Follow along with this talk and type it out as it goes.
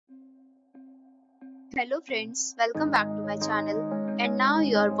Hello friends, welcome back to my channel. And now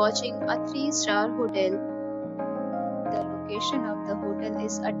you are watching a 3-star hotel. The location of the hotel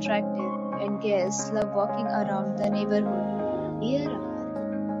is attractive and guests love walking around the neighborhood. Here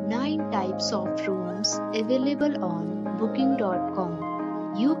are 9 types of rooms available on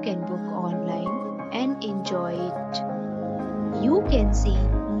booking.com. You can book online and enjoy it. You can see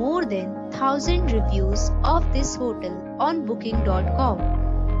more than 1000 reviews of this hotel on booking.com.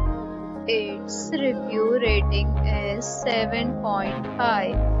 Its review rating is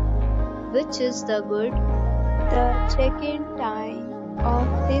 7.5, which is the good. The check-in time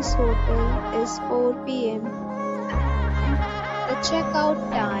of this hotel is 4 p.m. and the checkout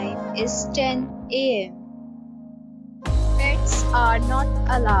time is 10 a.m. Pets are not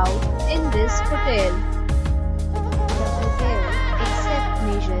allowed in this hotel. The hotel accepts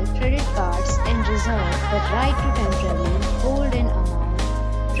major credit cards and reserves the right to temporarily hold an amount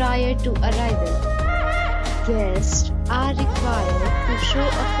prior to arrival. Guests are required to show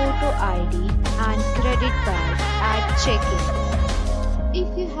a photo ID and credit card at check-in. If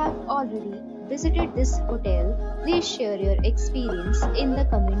you have already visited this hotel, please share your experience in the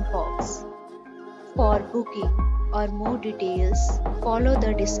comment box. For booking or more details, follow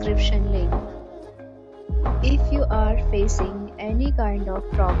the description link. If you are facing any kind of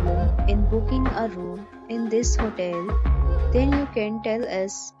problem in booking a room in this hotel, then you can tell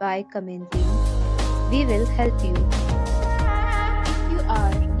us by commenting. We will help you. If you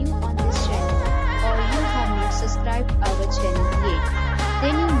are new on this channel or you have not subscribed our channel yet,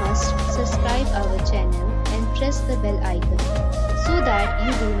 then you must subscribe our channel and press the bell icon so that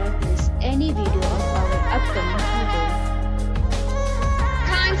you do not miss any video of our upcoming hotel.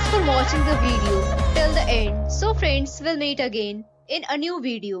 Thanks for watching the video till the end. So friends, we'll meet again in a new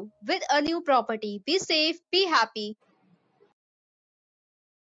video with a new property. Be safe, be happy.